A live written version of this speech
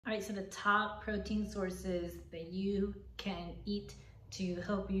All right, so the top protein sources that you can eat to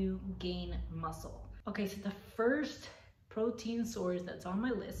help you gain muscle. Okay, so the first protein source that's on my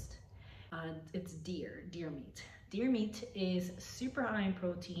list, it's deer meat. Deer meat is super high in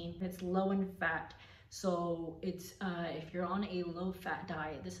protein. It's low in fat. So it's if you're on a low fat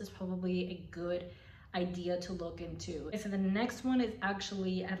diet, this is probably a good idea to look into. Okay, so the next one is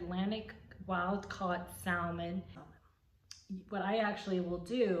actually Atlantic wild caught salmon. What I actually will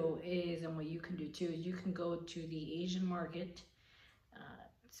do is, and what you can do too, is you can go to the Asian market,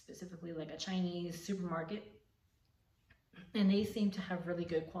 specifically like a Chinese supermarket, and they seem to have really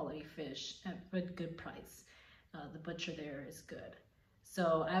good quality fish at a good price. The butcher there is good.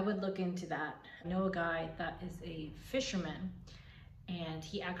 So I would look into that. I know a guy that is a fisherman, and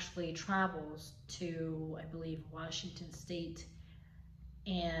he actually travels to, I believe, Washington State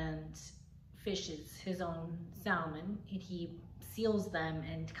and fishes his own salmon, and he seals them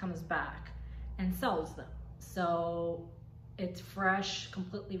and comes back and sells them. So it's fresh,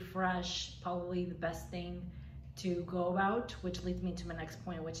 completely fresh, probably the best thing to go about, which leads me to my next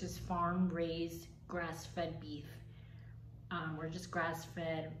point, which is farm-raised grass-fed beef, or just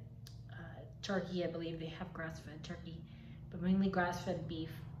grass-fed turkey. I believe they have grass-fed turkey, but mainly grass-fed beef.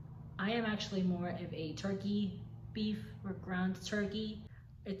 I am actually more of a turkey beef or ground turkey.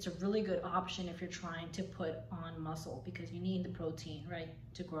 It's a really good option if you're trying to put on muscle, because you need the protein, right,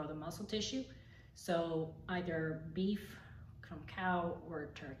 to grow the muscle tissue. So either beef from cow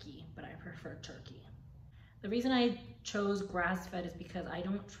or turkey, but I prefer turkey. The reason I chose grass-fed is because I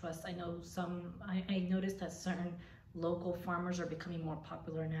don't trust, I noticed that certain local farmers are becoming more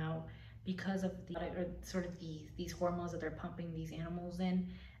popular now because of these hormones that they're pumping these animals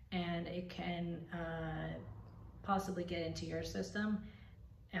in, and it can possibly get into your system.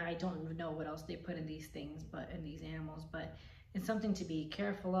 And I don't know what else they put in these things, but in these animals, but it's something to be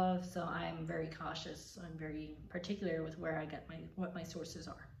careful of. So I'm very cautious. I'm very particular with where I get what my sources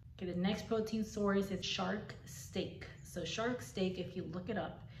are. Okay, the next protein source is shark steak. So shark steak, if you look it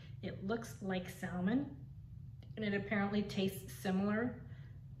up, it looks like salmon, and it apparently tastes similar,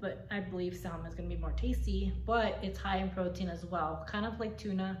 but I believe salmon is gonna be more tasty, but it's high in protein as well, kind of like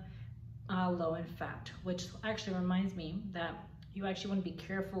tuna, low in fat, which actually reminds me that you actually want to be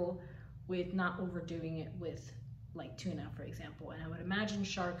careful with not overdoing it with like tuna, for example. And I would imagine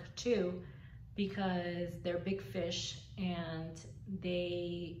shark too, because they're big fish and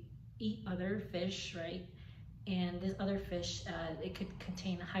they eat other fish, right? And this other fish, it could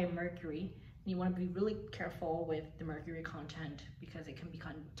contain high mercury. And you want to be really careful with the mercury content because it can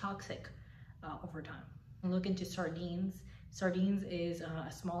become toxic over time. Look into sardines. Sardines is a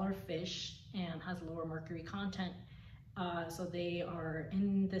smaller fish and has lower mercury content. So they are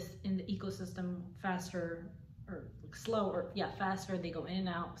in the ecosystem faster, or slow, or yeah, faster. They go in and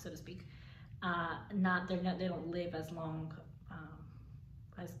out, so to speak. They don't live as long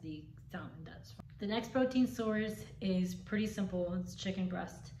as the salmon does. The next protein source is pretty simple. It's chicken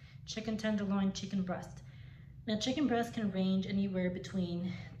breast, chicken tenderloin, chicken breast. Now, chicken breast can range anywhere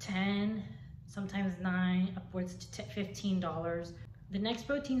between 10, sometimes 9, upwards to $15. The next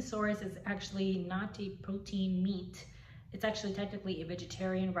protein source is actually not a protein meat. It's actually technically a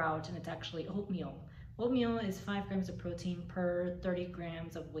vegetarian route, and it's actually oatmeal. Oatmeal is 5 grams of protein per 30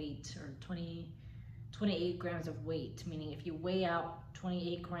 grams of weight, or 28 grams of weight, meaning if you weigh out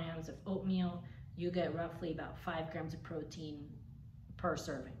 28 grams of oatmeal, you get roughly about 5 grams of protein per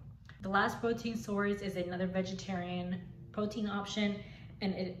serving. The last protein source is another vegetarian protein option,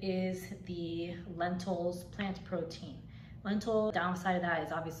 and it is the lentils plant protein. Lentil, downside of that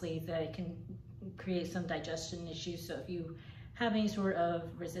is obviously that it can create some digestion issues. So if you have any sort of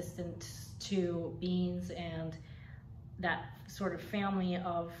resistance to beans and that sort of family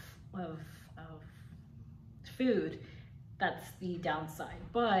of food, that's the downside.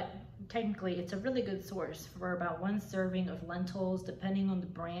 But technically it's a really good source. For about 1 serving of lentils, depending on the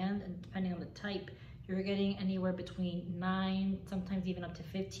brand and depending on the type, you're getting anywhere between 9, sometimes even up to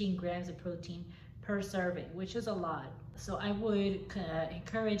 15 grams of protein per serving, which is a lot. So I would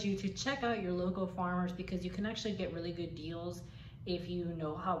encourage you to check out your local farmers, because you can actually get really good deals if you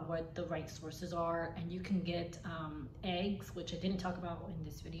know what the right sources are. And you can get eggs, which I didn't talk about in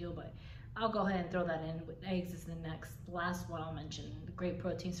this video, but I'll go ahead and throw that in. Eggs is the last one I'll mention. The great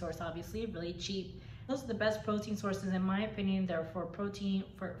protein source, obviously, really cheap. Those are the best protein sources in my opinion. They're for protein,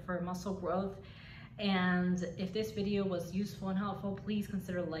 for muscle growth. And if this video was useful and helpful, please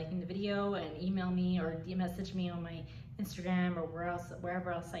consider liking the video and email me or message me on my Instagram or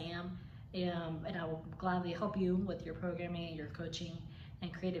wherever else I am. And I will gladly help you with your programming, your coaching,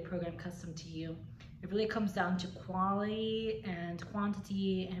 and create a program custom to you. It really comes down to quality and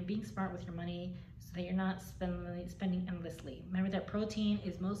quantity and being smart with your money so that you're not spending endlessly. Remember that protein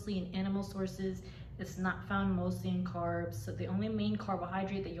is mostly in animal sources. It's not found mostly in carbs. So the only main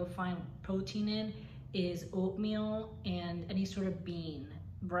carbohydrate that you'll find protein in is oatmeal and any sort of bean.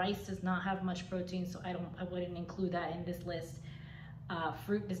 Rice does not have much protein, so I wouldn't include that in this list.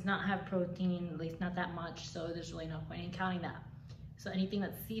 Fruit does not have protein, at least not that much, so there's really no point in counting that. So anything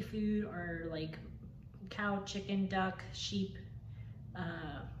that's seafood or like cow, chicken, duck, sheep,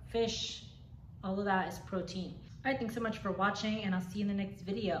 fish, all of that is protein. All right, thanks so much for watching, and I'll see you in the next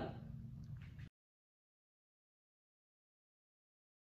video.